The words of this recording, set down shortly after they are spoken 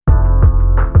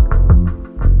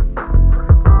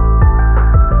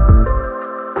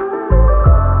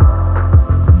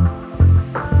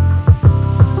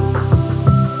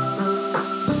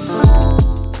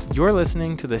You're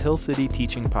listening to the Hill City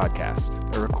Teaching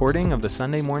Podcast, a recording of the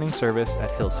Sunday morning service at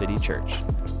Hill City Church.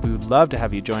 We would love to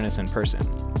have you join us in person.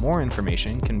 More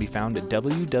information can be found at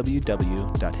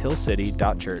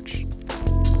www.hillcity.church.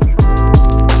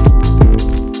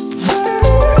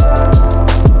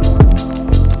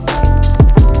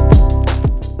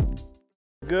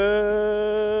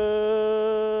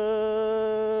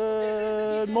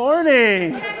 Good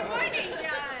morning. Good morning,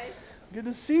 Josh. Good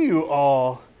to see you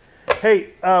all. Hey,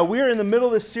 we are in the middle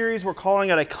of this series we're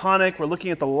calling it Iconic. We're looking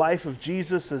at the life of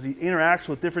Jesus as he interacts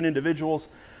with different individuals.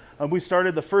 We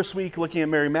started the first week looking at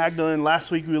Mary Magdalene. Last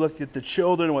week we looked at the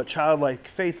children and what childlike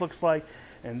faith looks like.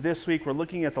 And this week we're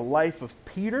looking at the life of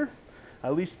Peter,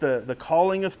 at least the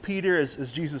calling of Peter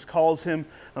as Jesus calls him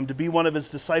to be one of his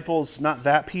disciples. Not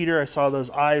that Peter. I saw those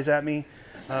eyes at me.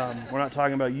 We're not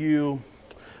talking about you,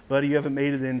 buddy. You haven't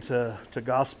made it into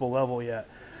gospel level yet.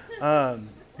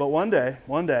 But one day,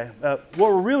 what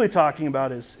we're really talking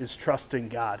about is trusting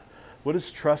God. What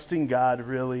does trusting God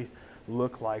really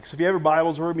look like? So if you have your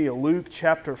Bibles, we're going to be at Luke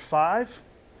chapter 5.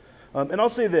 And I'll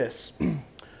say this. When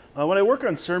I work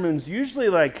on sermons, usually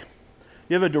you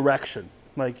have a direction.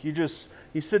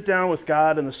 You sit down with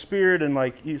God and the Spirit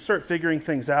and you start figuring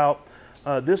things out.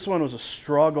 This one was a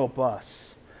struggle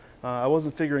bus. I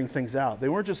wasn't figuring things out. They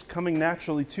weren't just coming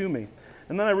naturally to me.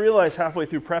 And then I realized halfway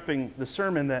through prepping the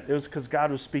sermon that it was because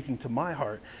God was speaking to my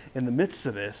heart in the midst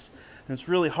of this. And it's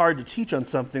really hard to teach on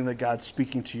something that God's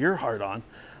speaking to your heart on,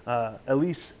 at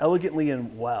least elegantly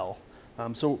and well.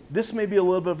 So this may be a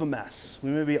little bit of a mess. We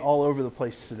may be all over the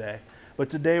place today. But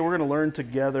today we're going to learn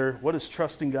together what does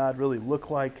trusting God really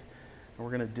look like. And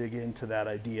we're going to dig into that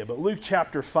idea. But Luke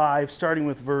chapter 5, starting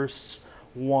with verse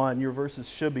 1. Your verses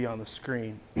should be on the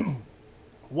screen.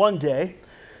 One day,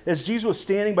 as Jesus was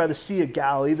standing by the Sea of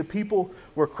Galilee, the people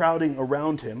were crowding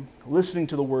around him, listening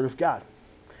to the word of God.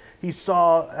 He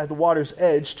saw at the water's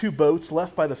edge 2 boats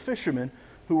left by the fishermen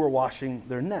who were washing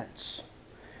their nets.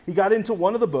 He got into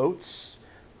one of the boats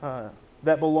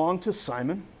that belonged to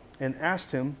Simon and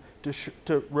asked him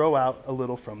to row out a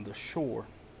little from the shore.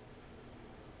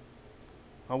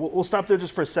 We'll stop there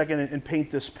just for a second and paint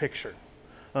this picture.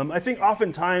 I think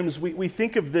oftentimes we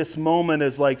think of this moment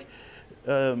as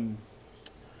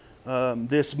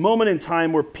this moment in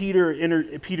time where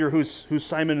Peter, who's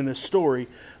Simon in this story,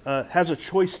 has a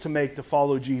choice to make to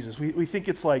follow Jesus. We think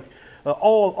it's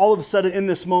all of a sudden in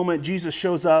this moment, Jesus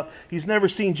shows up. He's never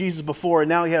seen Jesus before, and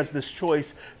now he has this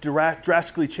choice to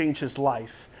drastically change his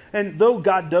life. And though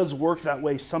God does work that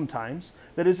way sometimes,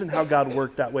 that isn't how God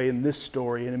worked that way in this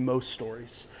story and in most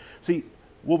stories. See,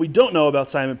 what we don't know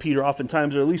about Simon Peter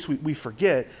oftentimes, or at least we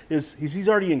forget, is he's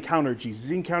already encountered Jesus.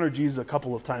 He encountered Jesus a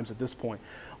couple of times at this point.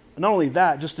 Not only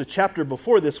that, just a chapter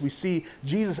before this, we see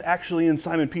Jesus actually in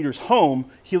Simon Peter's home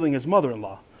healing his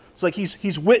mother-in-law. It's like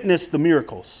he's witnessed the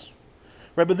miracles,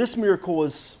 right? But this miracle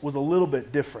was a little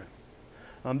bit different.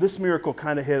 This miracle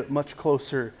kind of hit much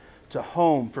closer to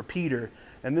home for Peter,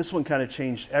 and this one kind of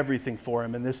changed everything for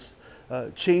him, and this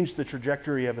changed the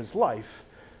trajectory of his life,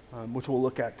 which we'll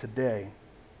look at today.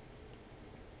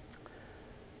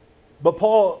 But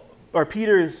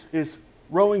Peter is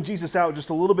rowing Jesus out just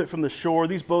a little bit from the shore.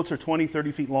 These boats are 20,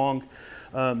 30 feet long,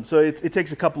 so it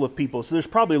takes a couple of people. So there's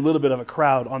probably a little bit of a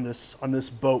crowd on this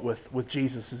boat with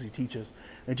Jesus as he teaches.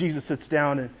 And Jesus sits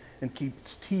down and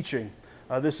keeps teaching.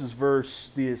 This is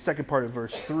the second part of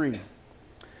verse 3.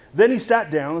 Then he sat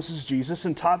down, this is Jesus,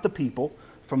 and taught the people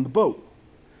from the boat.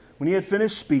 When he had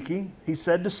finished speaking, he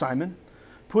said to Simon,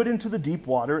 "Put into the deep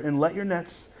water and let your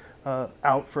nets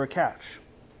out for a catch."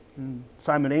 And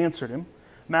Simon answered him,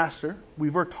 "Master,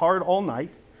 we've worked hard all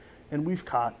night, and we've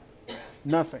caught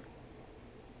nothing."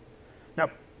 Now,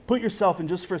 put yourself in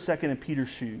just for a second in Peter's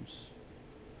shoes.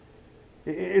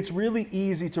 It's really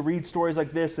easy to read stories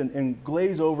like this and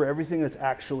glaze over everything that's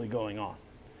actually going on.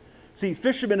 See,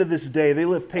 fishermen of this day, they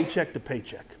live paycheck to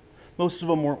paycheck. Most of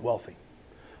them weren't wealthy.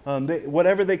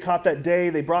 Whatever they caught that day,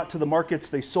 they brought to the markets,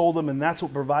 they sold them, and that's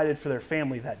what provided for their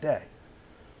family that day.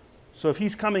 So if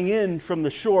he's coming in from the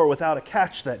shore without a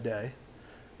catch that day,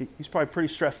 he's probably pretty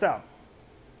stressed out.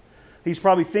 He's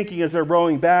probably thinking as they're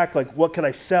rowing back, what could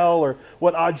I sell or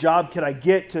what odd job could I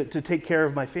get to take care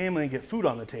of my family and get food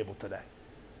on the table today?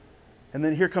 And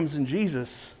then here comes in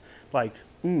Jesus,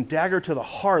 dagger to the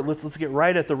heart. Let's get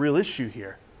right at the real issue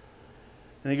here.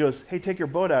 And he goes, "Hey, take your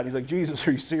boat out." And he's like, "Jesus,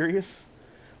 are you serious?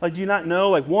 Do you not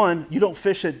know? One, you don't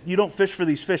fish for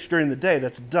these fish during the day.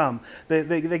 That's dumb.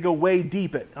 They go way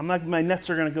deep. My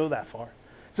nets are going to go that far.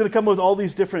 It's going to come with all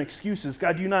these different excuses.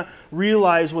 God, do you not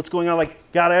realize what's going on?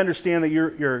 Like, God, I understand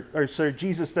that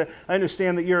Jesus, that I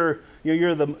understand that you're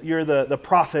the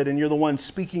prophet and you're the one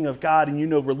speaking of God and you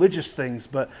know religious things,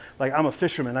 but like I'm a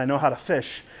fisherman, I know how to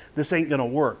fish. This ain't going to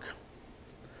work.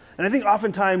 And I think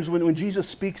oftentimes when Jesus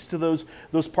speaks to those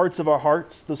parts of our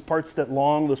hearts, those parts that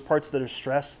long, those parts that are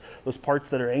stressed, those parts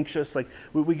that are anxious, like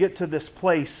we get to this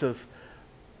place of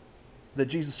that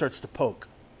Jesus starts to poke.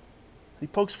 He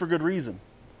pokes for good reason.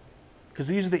 Because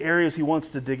these are the areas he wants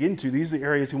to dig into. These are the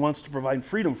areas he wants to provide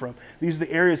freedom from. These are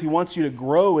the areas he wants you to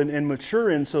grow and mature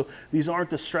in, so these aren't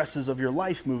the stresses of your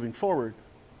life moving forward.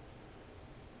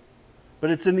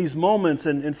 But it's in these moments,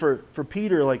 and for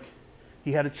Peter, like,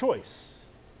 he had a choice.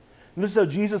 And this is how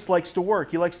Jesus likes to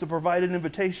work. He likes to provide an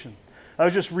invitation. I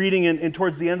was just reading in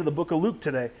towards the end of the book of Luke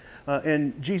today,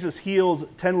 and Jesus heals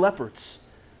 10 leopards.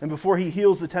 And before he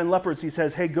heals the 10 leopards, he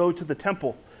says, hey, go to the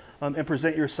temple. And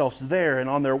present yourselves there. And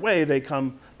on their way, they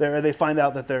come there, they find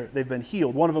out that they've been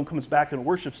healed. One of them comes back and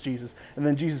worships Jesus, and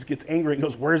then Jesus gets angry and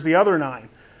goes, where's the other 9?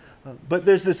 But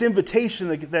there's this invitation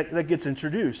that gets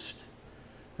introduced.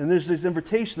 And there's this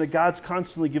invitation that God's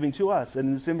constantly giving to us.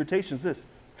 And this invitation is this: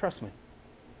 trust me.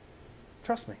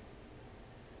 Trust me.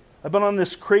 I've been on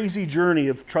this crazy journey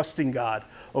of trusting God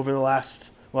over the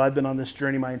last, well, I've been on this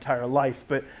journey my entire life,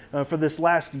 but for this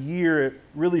last year,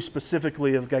 really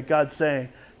specifically, of God saying,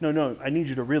 no, I need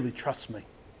you to really trust me.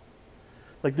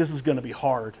 Like, this is going to be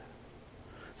hard.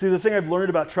 See, the thing I've learned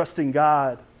about trusting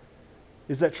God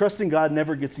is that trusting God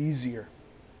never gets easier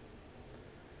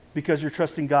because you're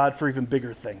trusting God for even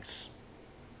bigger things.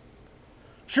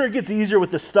 Sure, it gets easier with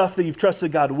the stuff that you've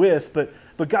trusted God with, but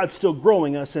God's still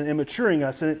growing us and maturing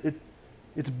us, and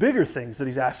it's bigger things that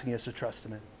he's asking us to trust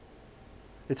him in.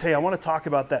 It's, hey, I want to talk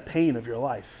about that pain of your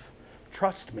life.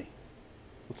 Trust me.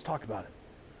 Let's talk about it.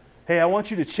 Hey, I want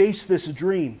you to chase this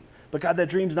dream, but God, that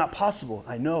dream's not possible.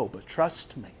 I know, but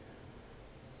trust me.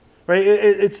 Right?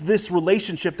 It's this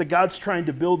relationship that God's trying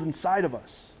to build inside of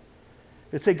us.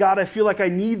 It's, hey, God, I feel like I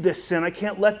need this sin. I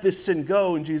can't let this sin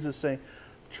go. And Jesus saying,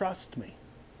 trust me.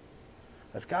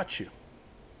 I've got you.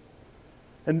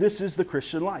 And this is the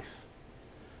Christian life.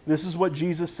 This is what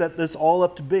Jesus set this all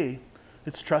up to be.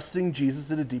 It's trusting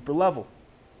Jesus at a deeper level.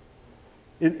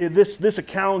 This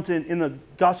account in the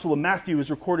Gospel of Matthew is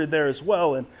recorded there as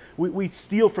well, and we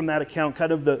steal from that account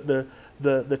kind of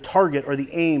the target or the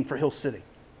aim for Hill City,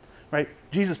 right?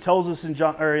 Jesus tells us in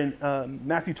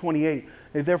Matthew 28,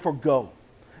 "Hey, therefore go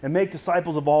and make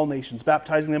disciples of all nations,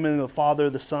 baptizing them in the Father,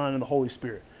 the Son, and the Holy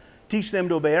Spirit. Teach them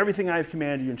to obey everything I have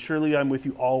commanded you, and surely I'm with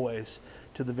you always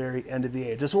to the very end of the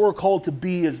age." That's what we're called to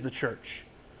be as the church.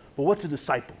 But what's a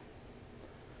disciple?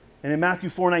 And in Matthew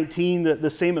 4:19, the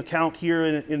same account here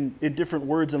in different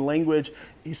words and language,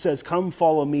 he says, "Come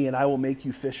follow me and I will make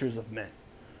you fishers of men."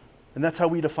 And that's how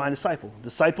we define disciple.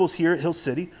 Disciples here at Hill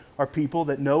City are people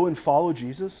that know and follow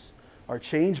Jesus, are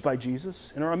changed by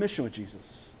Jesus, and are on mission with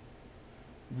Jesus.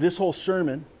 This whole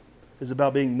sermon is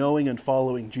about being knowing and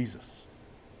following Jesus.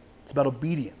 It's about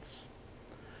obedience.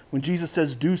 When Jesus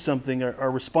says do something, our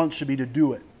response should be to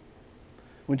do it.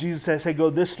 When Jesus says, hey,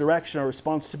 go this direction, our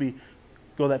response to be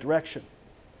go that direction.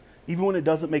 Even when it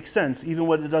doesn't make sense, even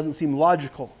when it doesn't seem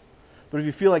logical. But if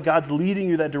you feel like God's leading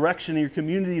you that direction and your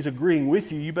community is agreeing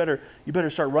with you, you better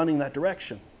start running that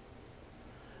direction.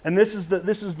 And this is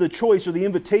the choice or the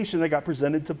invitation that got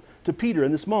presented to Peter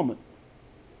in this moment.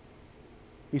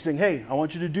 He's saying, hey, I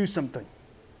want you to do something.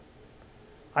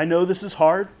 I know this is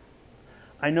hard.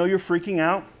 I know you're freaking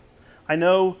out. I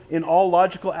know in all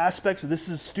logical aspects, this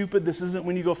is stupid. This isn't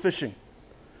when you go fishing.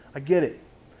 I get it.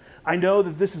 I know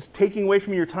that this is taking away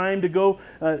from your time to go,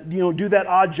 do that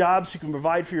odd job so you can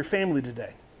provide for your family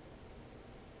today.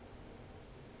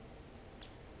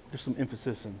 There's some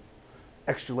emphasis and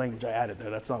extra language I added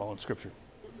there. That's not all in Scripture.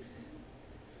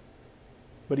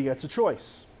 But he gets a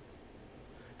choice.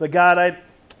 But God,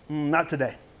 not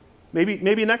today.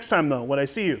 Maybe next time though, when I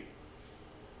see you.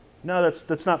 No,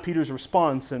 that's not Peter's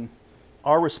response, and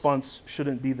our response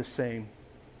shouldn't be the same.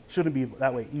 Shouldn't be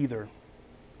that way either.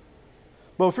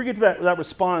 But if we get to that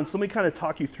response, let me kind of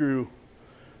talk you through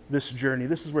this journey.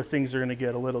 This is where things are going to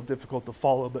get a little difficult to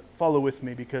follow, but follow with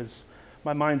me because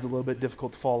my mind's a little bit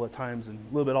difficult to follow at times and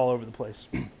a little bit all over the place.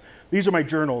 These are my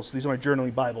journals. These are my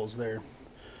journaling Bibles. They're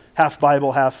half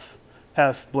Bible, half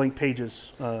blank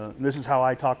pages. This is how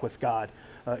I talk with God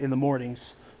in the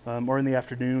mornings or in the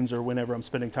afternoons or whenever I'm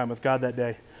spending time with God that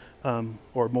day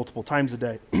or multiple times a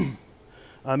day.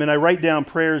 And I write down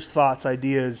prayers, thoughts,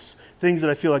 ideas, things that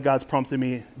I feel like God's prompted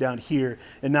me down here.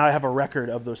 And now I have a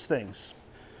record of those things.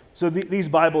 So these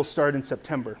Bibles start in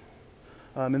September.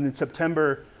 And in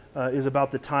September, is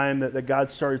about the time that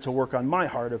God started to work on my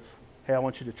heart of, hey, I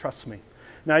want you to trust me.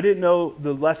 Now, I didn't know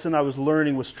the lesson I was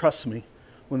learning was trust me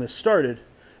when this started.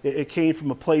 It came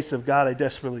from a place of, God, I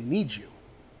desperately need you.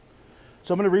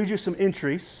 So I'm going to read you some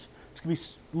entries. It's going to be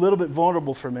a little bit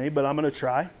vulnerable for me, but I'm going to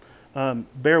try.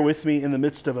 Bear with me in the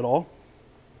midst of it all.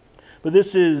 But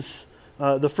this is,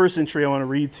 the first entry I want to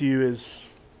read to you is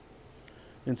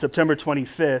in September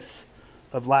 25th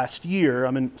of last year.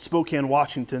 I'm in Spokane,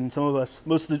 Washington. Some of us,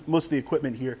 most of the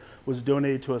equipment here was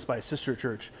donated to us by a sister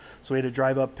church. So we had to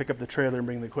drive up, pick up the trailer, and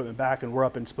bring the equipment back, and we're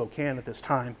up in Spokane at this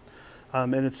time.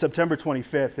 And it's September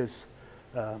 25th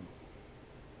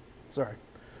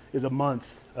is a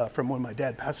month from when my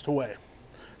dad passed away.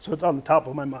 So it's on the top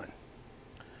of my mind.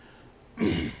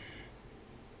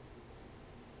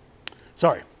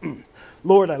 Sorry.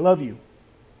 Lord, I love you.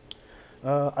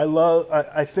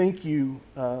 I thank you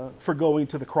for going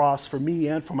to the cross for me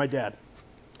and for my dad.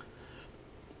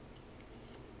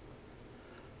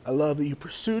 I love that you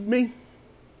pursued me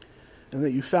and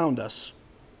that you found us.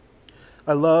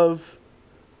 I love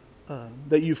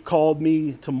that you've called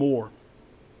me to more.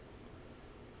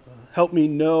 Help me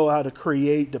know how to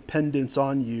create dependence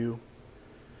on you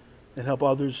and help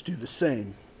others do the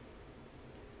same.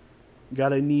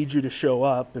 God, I need you to show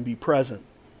up and be present.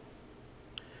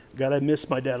 God, I miss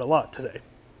my dad a lot today.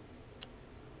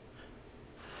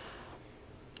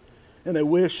 And I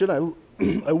wish that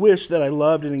I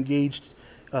loved and engaged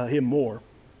him more.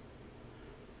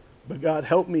 But God,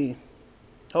 help my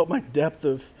depth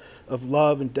of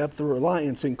love and depth of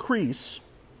reliance increase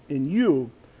in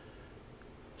you,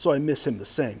 so I miss him the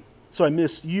same. So I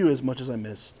miss you as much as I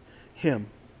missed him.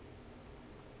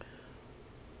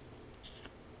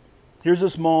 Here's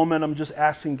this moment, I'm just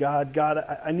asking God,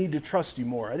 I need to trust you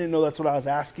more. I didn't know that's what I was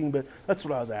asking, but that's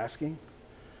what I was asking.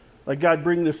 Like, God,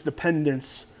 bring this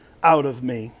dependence out of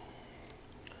me.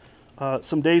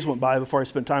 Some days went by before I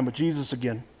spent time with Jesus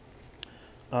again.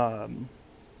 And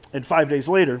 5 days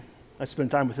later, I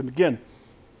spent time with him again.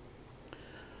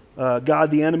 God,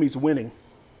 the enemy's winning.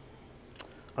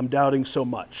 I'm doubting so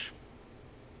much.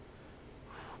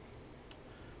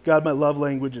 God, my love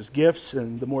language is gifts,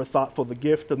 and the more thoughtful the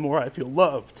gift, the more I feel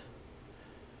loved.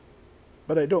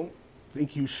 But I don't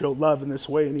think you show love in this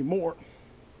way anymore.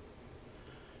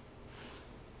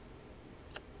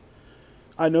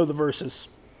 I know the verses.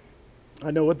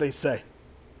 I know what they say.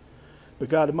 But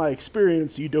God, in my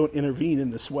experience, you don't intervene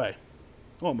in this way.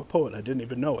 Oh, I'm a poet. I didn't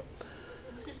even know it.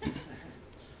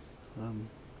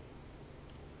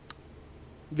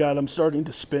 God, I'm starting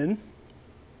to spin.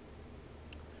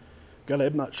 God,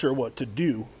 I'm not sure what to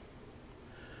do,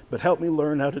 but help me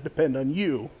learn how to depend on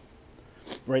you.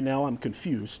 Right now, I'm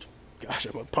confused. Gosh,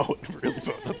 I'm a poet, really.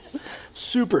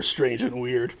 Super strange and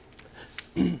weird.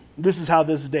 This is how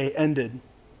this day ended.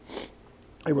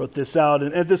 I wrote this out,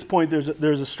 and at this point, there's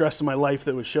a stress in my life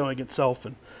that was showing itself,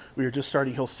 and we were just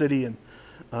starting Hill City, and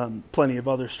plenty of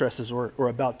other stresses were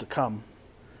about to come.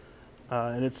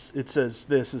 And it says,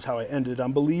 this is how I ended.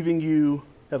 I'm believing you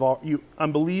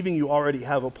already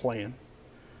have a plan,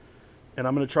 and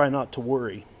I'm going to try not to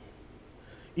worry.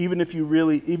 Even if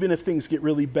things get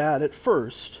really bad at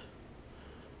first,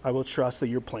 I will trust that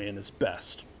your plan is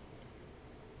best.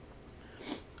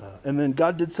 And then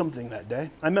God did something that day.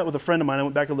 I met with a friend of mine. I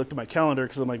went back and looked at my calendar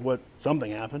because I'm like, what?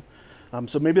 Something happened.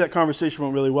 So maybe that conversation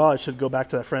went really well. I should go back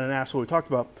to that friend and ask what we talked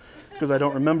about because I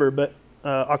don't remember. But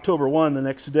October 1, the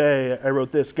next day, I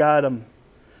wrote this: God,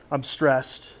 I'm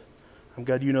stressed.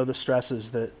 God, you know the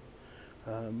stresses that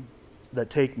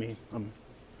take me. I'm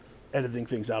editing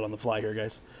things out on the fly here,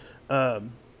 guys.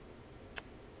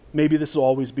 Maybe this will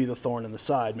always be the thorn in the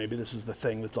side. Maybe this is the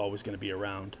thing that's always going to be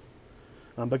around.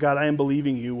 But God, I am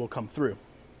believing you will come through.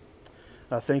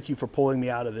 Thank you for pulling me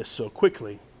out of this so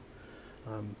quickly.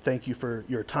 Thank you for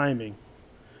your timing.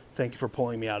 Thank you for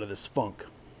pulling me out of this funk.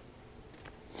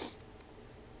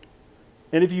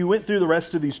 And if you went through the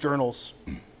rest of these journals,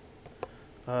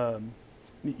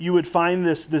 you would find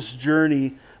this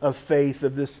journey of faith,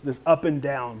 of this up and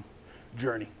down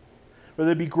journey. Where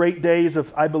there'd be great days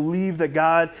of, I believe that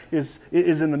God is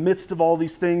in the midst of all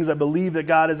these things. I believe that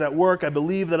God is at work. I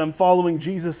believe that I'm following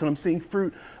Jesus and I'm seeing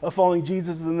fruit of following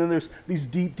Jesus. And then there's these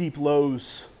deep, deep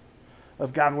lows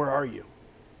of, God, where are you?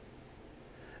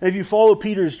 And if you follow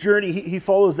Peter's journey, he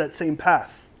follows that same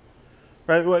path.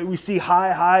 Right? We see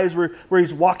high highs where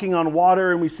he's walking on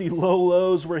water, and we see low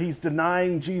lows where he's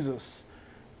denying Jesus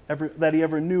that he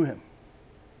ever knew him.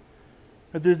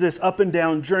 There's this up and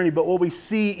down journey, but what we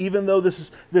see, even though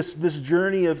this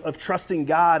journey of trusting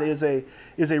God is a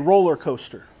roller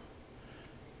coaster,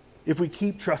 if we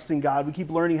keep trusting God, we keep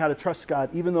learning how to trust God,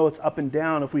 even though it's up and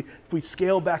down, if we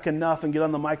scale back enough and get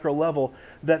on the micro level,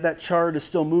 that chart is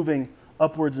still moving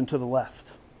upwards and to the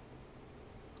left.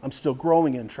 I'm still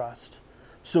growing in trust,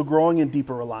 still growing in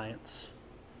deeper reliance.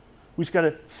 We just got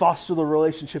to foster the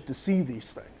relationship to see these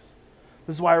things.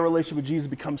 This is why our relationship with Jesus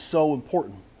becomes so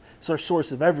important. It's our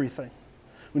source of everything.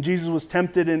 When Jesus was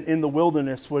tempted in the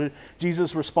wilderness,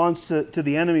 Jesus' response to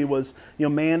the enemy was,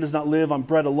 man does not live on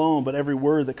bread alone, but every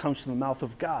word that comes from the mouth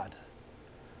of God.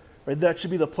 Right? That should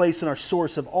be the place and our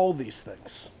source of all these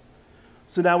things.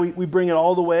 So now we bring it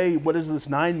all the way. What is this,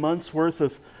 9 months worth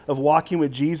of walking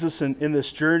with Jesus in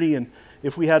this journey? And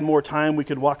if we had more time, we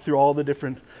could walk through all the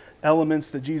different elements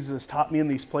that Jesus has taught me in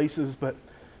these places. But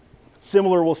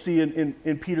similar we'll see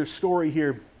in Peter's story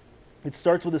here. It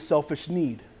starts with a selfish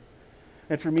need.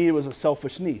 And for me, it was a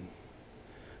selfish need.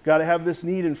 God, I have this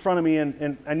need in front of me,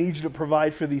 and I need you to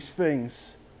provide for these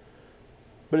things.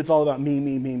 But it's all about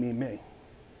me.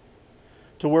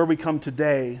 To where we come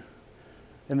today,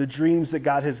 and the dreams that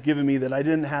God has given me that I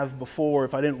didn't have before,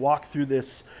 if I didn't walk through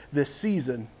this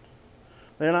season,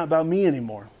 they're not about me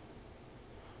anymore.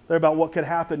 They're about what could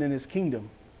happen in His kingdom.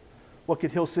 What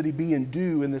could Hill City be and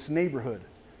do in this neighborhood?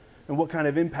 And what kind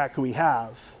of impact could we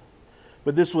have?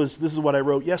 But this is what I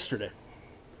wrote yesterday.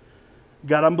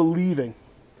 God, I'm believing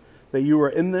that you are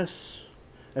in this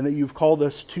and that you've called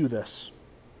us to this.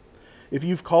 If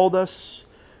you've called us,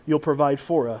 you'll provide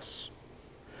for us.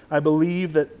 I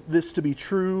believe that this to be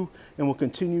true and will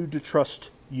continue to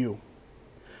trust you.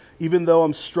 Even though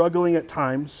I'm struggling at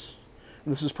times,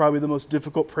 and this is probably the most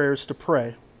difficult prayers to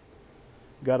pray,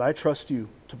 God, I trust you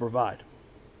to provide,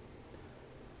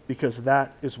 because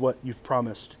that is what you've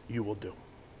promised you will do.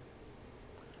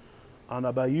 I don't know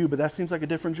about you, but that seems like a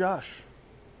different Josh.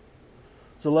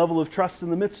 There's a level of trust in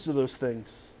the midst of those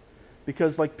things.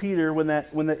 Because like Peter, when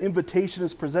that invitation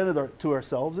is presented to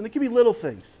ourselves, and it can be little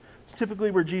things. It's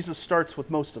typically where Jesus starts with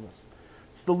most of us.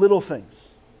 It's the little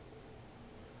things.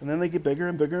 And then they get bigger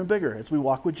and bigger and bigger as we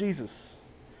walk with Jesus.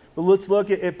 But let's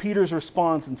look at Peter's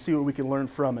response and see what we can learn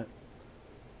from it.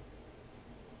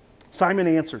 Simon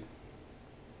answered,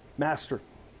 Master,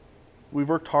 we've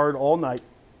worked hard all night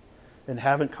and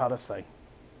haven't caught a thing.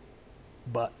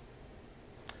 But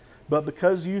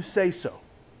because you say so,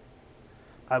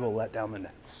 I will let down the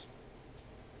nets.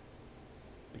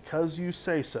 Because you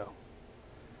say so,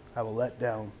 I will let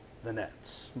down the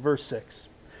nets. Verse 6.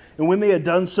 And when they had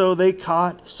done so, they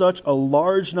caught such a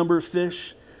large number of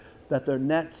fish that their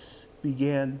nets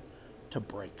began to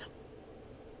break.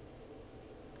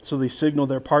 So they signaled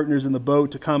their partners in the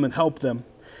boat to come and help them.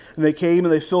 And they came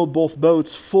and they filled both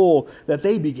boats full that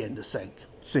they began to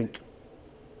sink.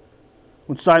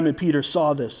 When Simon Peter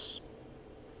saw this,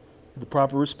 the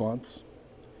proper response,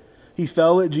 he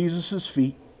fell at Jesus'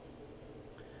 feet.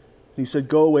 And he said,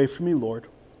 Go away from me, Lord.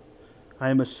 I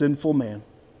am a sinful man.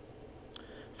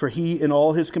 For he and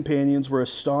all his companions were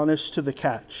astonished to the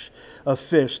catch of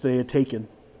fish they had taken.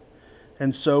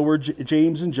 And so were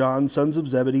James and John, sons of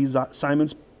Zebedee,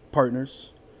 Simon's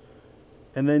partners.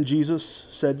 And then Jesus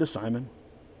said to Simon,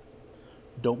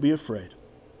 Don't be afraid.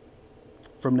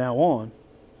 From now on,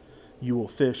 you will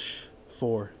fish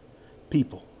for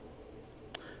people.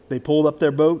 They pulled up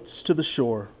their boats to the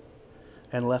shore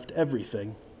and left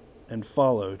everything and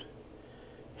followed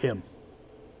him.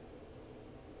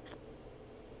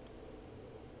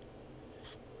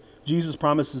 Jesus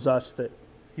promises us that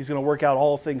he's going to work out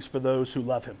all things for those who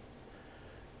love him.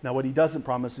 Now, what he doesn't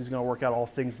promise, he's going to work out all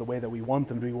things the way that we want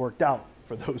them to be worked out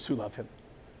for those who love him.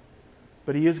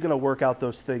 But he is going to work out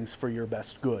those things for your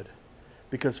best good,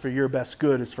 because for your best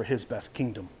good is for his best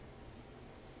kingdom.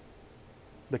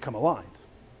 They come aligned.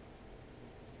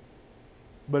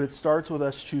 But it starts with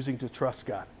us choosing to trust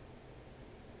God.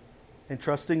 And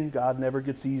trusting God never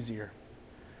gets easier,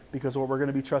 because what we're going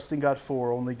to be trusting God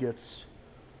for only gets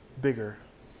bigger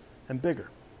and bigger.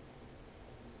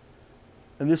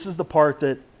 And this is the part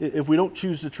that if we don't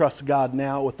choose to trust God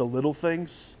now with the little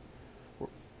things,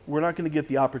 we're not going to get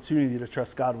the opportunity to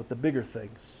trust God with the bigger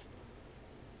things.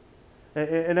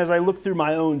 And as I look through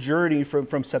my own journey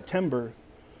from September,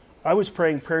 I was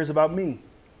praying prayers about me.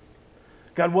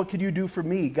 God, what could you do for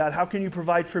me? God, how can you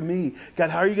provide for me? God,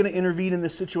 how are you going to intervene in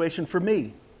this situation for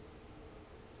me?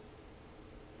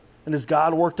 And as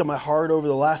God worked on my heart over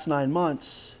the last 9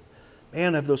 months,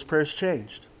 man, have those prayers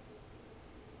changed.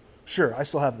 Sure, I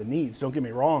still have the needs, don't get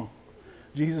me wrong.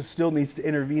 Jesus still needs to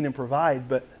intervene and provide,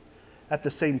 but at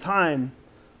the same time,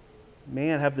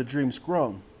 man, have the dreams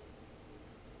grown.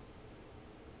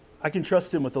 I can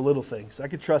trust him with the little things. I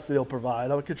can trust that he'll provide.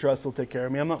 I can trust he'll take care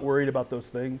of me. I'm not worried about those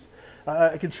things.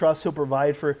 I can trust he'll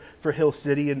provide for Hill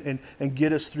City and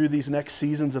get us through these next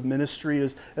seasons of ministry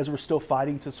as we're still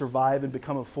fighting to survive and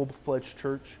become a full-fledged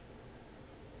church.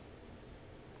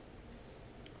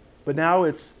 But now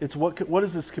it's what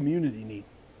does this community need?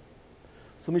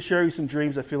 So let me share you some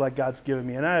dreams I feel like God's given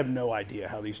me. And I have no idea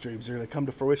how these dreams are going to come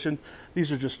to fruition.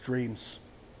 These are just dreams.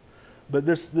 But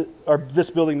this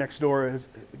building next door,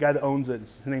 the guy that owns it,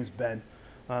 his name's Ben,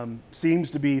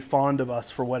 seems to be fond of us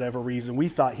for whatever reason. We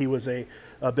thought he was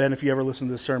Ben, if you ever listen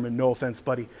to this sermon, no offense,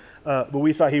 buddy, but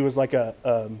we thought he was like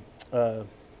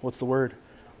what's the word?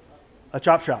 A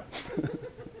chop shop.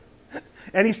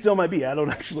 And he still might be. I don't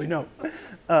actually know.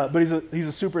 But he's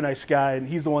a super nice guy, and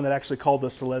he's the one that actually called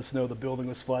us to let us know the building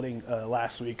was flooding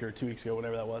last week or 2 weeks ago,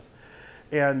 whenever that was.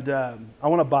 And I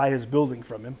want to buy his building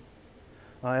from him.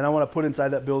 And I want to put inside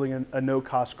that building a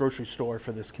no-cost grocery store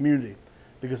for this community,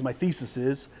 because my thesis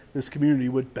is this community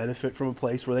would benefit from a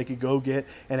place where they could go get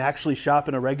and actually shop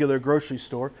in a regular grocery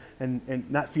store and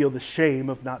not feel the shame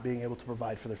of not being able to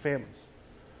provide for their families.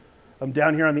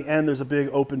 Down here on the end, there's a big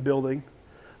open building.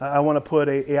 I want to put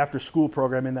a after-school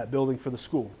program in that building for the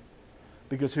school,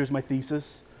 because here's my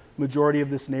thesis. Majority of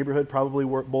this neighborhood probably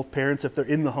work, both parents, if they're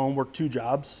in the home, work 2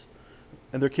 jobs,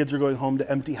 and their kids are going home to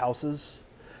empty houses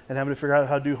and having to figure out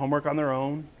how to do homework on their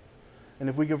own. And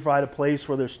if we can provide a place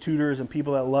where there's tutors and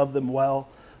people that love them well,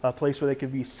 a place where they can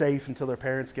be safe until their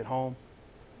parents get home,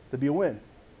 that'd be a win.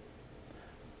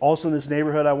 Also in this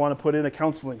neighborhood, I want to put in a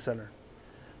counseling center.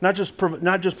 Not just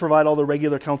provide all the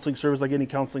regular counseling service like any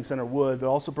counseling center would, but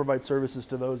also provide services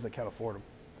to those that can't afford them.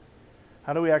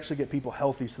 How do we actually get people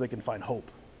healthy so they can find hope?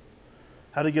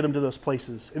 How to get them to those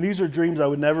places? And these are dreams I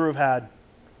would never have had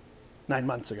 9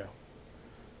 months ago.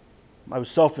 I was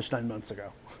selfish 9 months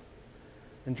ago.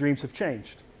 And dreams have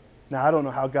changed. Now, I don't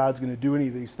know how God's going to do any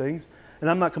of these things, and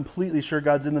I'm not completely sure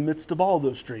God's in the midst of all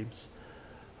those dreams.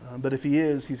 But if he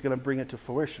is, he's going to bring it to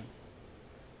fruition.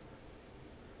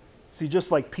 See,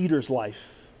 just like Peter's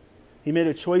life, he made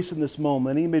a choice in this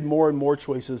moment. He made more and more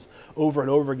choices over and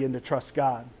over again to trust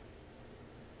God.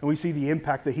 And we see the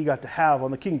impact that he got to have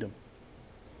on the kingdom.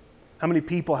 How many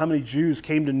people, how many Jews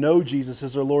came to know Jesus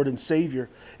as their Lord and Savior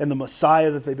and the Messiah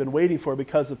that they've been waiting for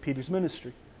because of Peter's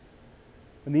ministry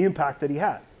and the impact that he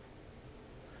had.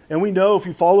 And we know if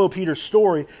you follow Peter's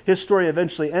story, his story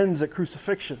eventually ends at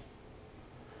crucifixion.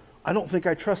 I don't think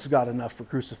I trust God enough for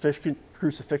crucifixion,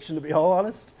 to be all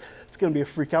honest. It's going to be a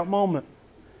freak out moment.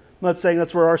 I'm not saying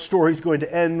that's where our story is going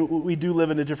to end. We do live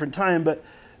in a different time, but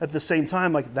at the same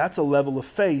time, like, that's a level of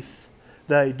faith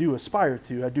that I do aspire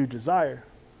to, I do desire,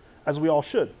 as we all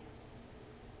should.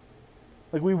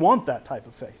 Like, we want that type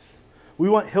of faith. We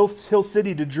want Hill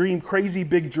City to dream crazy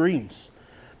big dreams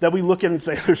that we look at and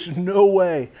say, there's no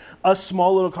way a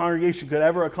small little congregation could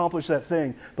ever accomplish that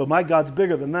thing, but my God's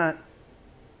bigger than that.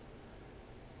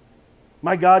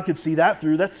 My God could see that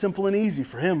through. That's simple and easy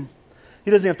for him.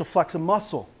 He doesn't have to flex a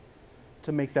muscle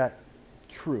to make that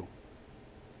true.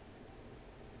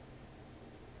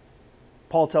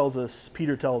 Paul tells us,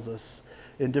 Peter tells us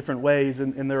in different ways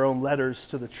in their own letters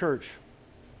to the church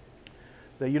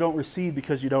that you don't receive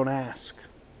because you don't ask.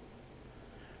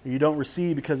 You don't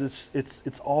receive because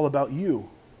it's all about you.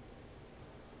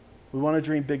 We want to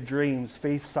dream big dreams,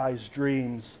 faith-sized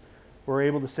dreams. We're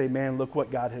able to say, man, look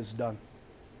what God has done.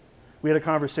 We had a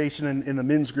conversation in the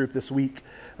men's group this week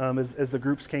as the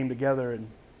groups came together, and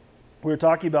we were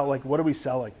talking about, like, what are we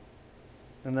selling?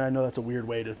 And I know that's a weird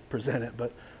way to present it,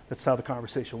 but that's how the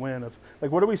conversation went of,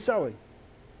 like, what are we selling?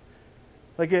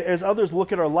 Like, as others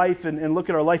look at our life and look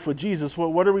at our life with Jesus,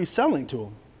 what are we selling to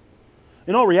them?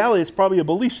 In all reality, it's probably a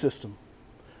belief system,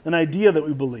 an idea that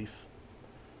we believe.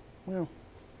 Well,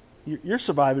 you're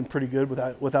surviving pretty good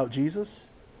without Jesus.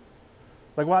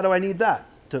 Like, why do I need that?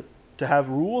 To have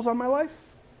rules on my life?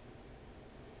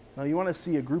 Now, you want to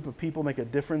see a group of people make a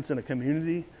difference in a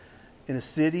community, in a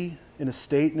city, in a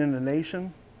state, and in a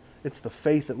nation? It's the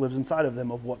faith that lives inside of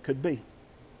them of what could be.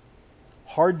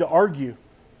 Hard to argue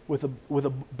with a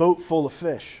boat full of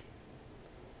fish.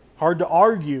 Hard to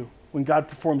argue when God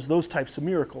performs those types of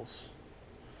miracles.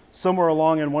 Somewhere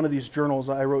along in one of these journals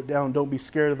I wrote down, don't be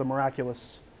scared of the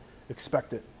miraculous,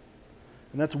 expect it.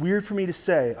 And that's weird for me to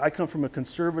say. I come from a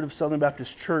conservative Southern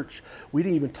Baptist church. We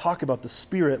didn't even talk about the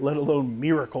Spirit, let alone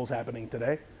miracles happening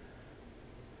today.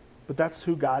 But that's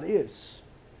who God is.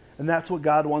 And that's what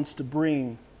God wants to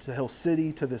bring to Hill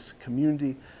City, to this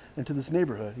community, and to this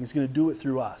neighborhood. He's going to do it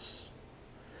through us.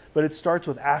 But it starts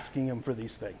with asking him for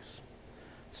these things.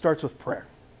 It starts with prayer.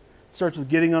 It starts with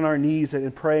getting on our knees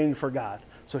and praying for God.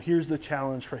 So here's the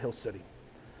challenge for Hill City.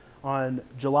 On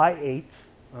July 8th,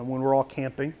 when we're all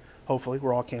camping. Hopefully,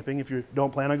 we're all camping. If you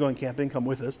don't plan on going camping, come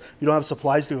with us. If you don't have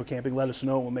supplies to go camping, let us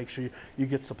know. We'll make sure you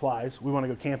get supplies. We want to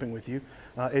go camping with you.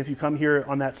 If you come here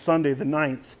on that Sunday, the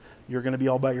 9th, you're going to be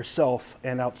all by yourself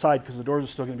and outside because the doors are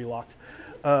still going to be locked.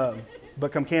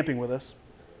 But come camping with us.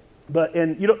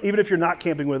 And even if you're not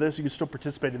camping with us, you can still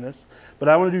participate in this. But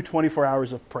I want to do 24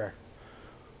 hours of prayer.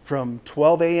 From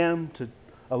 12 a.m. to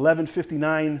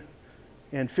 11:59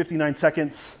 and 59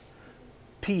 seconds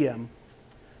p.m.,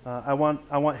 I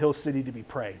want Hill City to be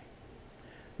praying.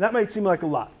 That might seem like a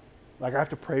lot. Like I have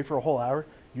to pray for a whole hour.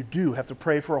 You do have to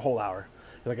pray for a whole hour.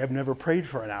 You're like, I've never prayed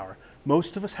for an hour.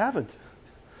 Most of us haven't.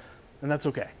 And that's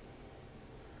okay.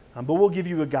 But we'll give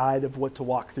you a guide of what to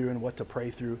walk through and what to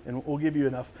pray through. And we'll give you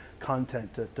enough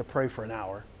content to pray for an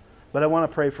hour. But I want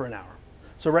to pray for an hour.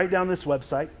 So write down this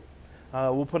website.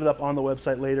 We'll put it up on the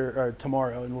website later or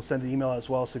tomorrow, and we'll send an email as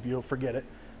well so if you don't forget it.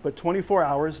 But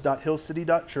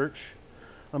 24hours.hillcity.church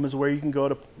is where you can go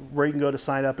to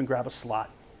sign up and grab a slot.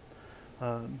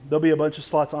 There'll be a bunch of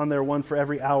slots on there, one for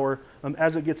every hour.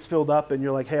 As it gets filled up and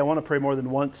you're like, hey, I want to pray more than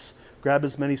once, grab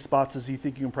as many spots as you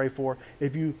think you can pray for.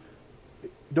 If you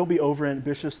don't be over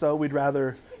ambitious though, we'd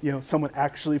rather someone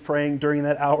actually praying during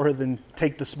that hour than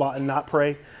take the spot and not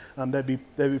pray. That'd be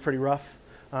pretty rough.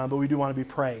 But we do want to be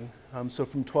praying. So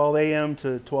from 12 a.m.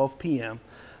 to 12 p.m.,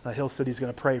 Hill City's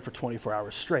going to pray for 24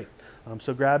 hours straight.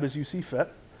 So grab as you see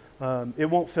fit. It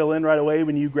won't fill in right away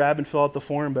when you grab and fill out the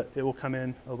form, but it will come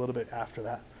in a little bit after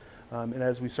that. And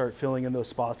as we start filling in those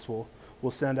spots, we'll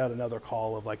send out another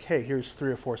call of like, hey, here's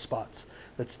 3 or 4 spots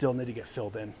that still need to get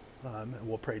filled in. And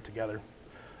we'll pray together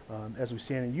as we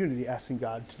stand in unity, asking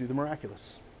God to do the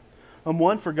miraculous.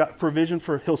 One, for God, provision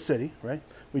for Hill City, right?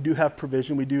 We do have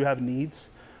provision. We do have needs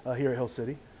here at Hill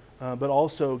City. But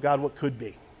also, God, what could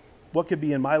be? What could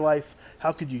be in my life?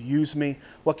 How could you use me?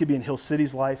 What could be in Hill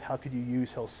City's life? How could you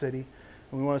use Hill City?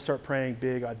 And we want to start praying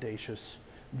big, audacious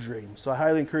dreams. So I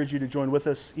highly encourage you to join with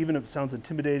us, even if it sounds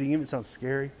intimidating, even if it sounds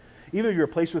scary. Even if you're a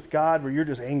place with God where you're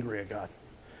just angry at God.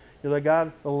 You're like,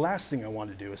 God, the last thing I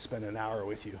want to do is spend an hour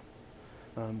with you.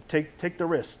 Take the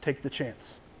risk. Take the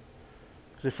chance.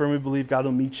 Because I firmly believe God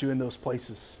will meet you in those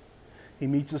places. He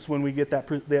meets us when we get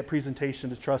that presentation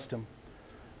to trust Him.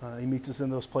 He meets us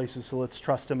in those places, so let's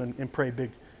trust Him and pray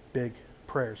big, big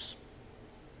prayers.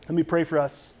 Let me pray for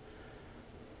us,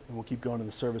 and we'll keep going in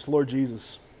the service. Lord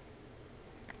Jesus,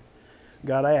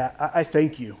 God, I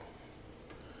thank you.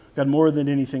 God, more than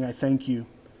anything, I thank you.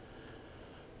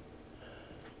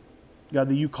 God,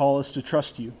 that you call us to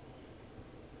trust you.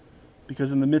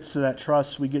 Because in the midst of that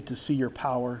trust, we get to see your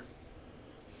power.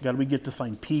 God, we get to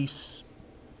find peace.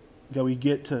 God, we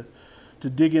get to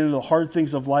dig into the hard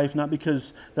things of life, not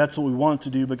because that's what we want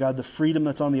to do, but God, the freedom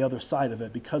that's on the other side of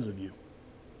it because of you.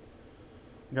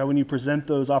 God, when you present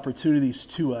those opportunities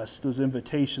to us, those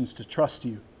invitations to trust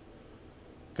you,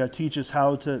 God, teach us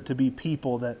how to be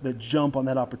people that jump on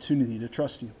that opportunity to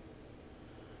trust you.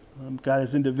 God,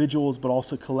 as individuals, but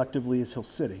also collectively as Hill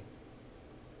City.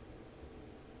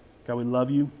 God, we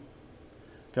love you.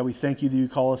 God, we thank you that you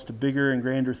call us to bigger and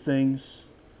grander things.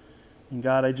 And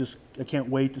God, I can't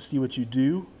wait to see what you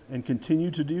do and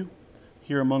continue to do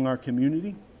here among our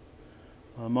community,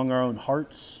 among our own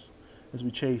hearts, as we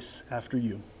chase after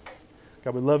you.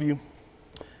 God, we love you,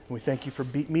 and we thank you for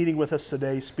meeting with us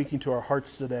today, speaking to our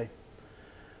hearts today.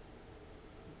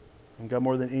 And God,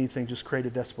 more than anything, just create a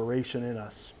desperation in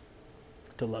us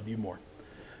to love you more.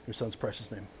 In your Son's precious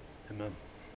name, amen.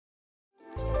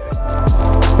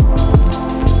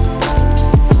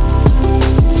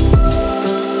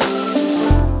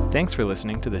 Thanks for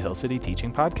listening to the Hill City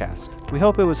Teaching Podcast. We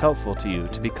hope it was helpful to you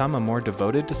to become a more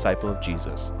devoted disciple of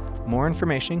Jesus. More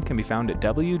information can be found at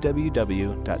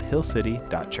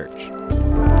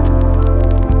www.hillcity.church.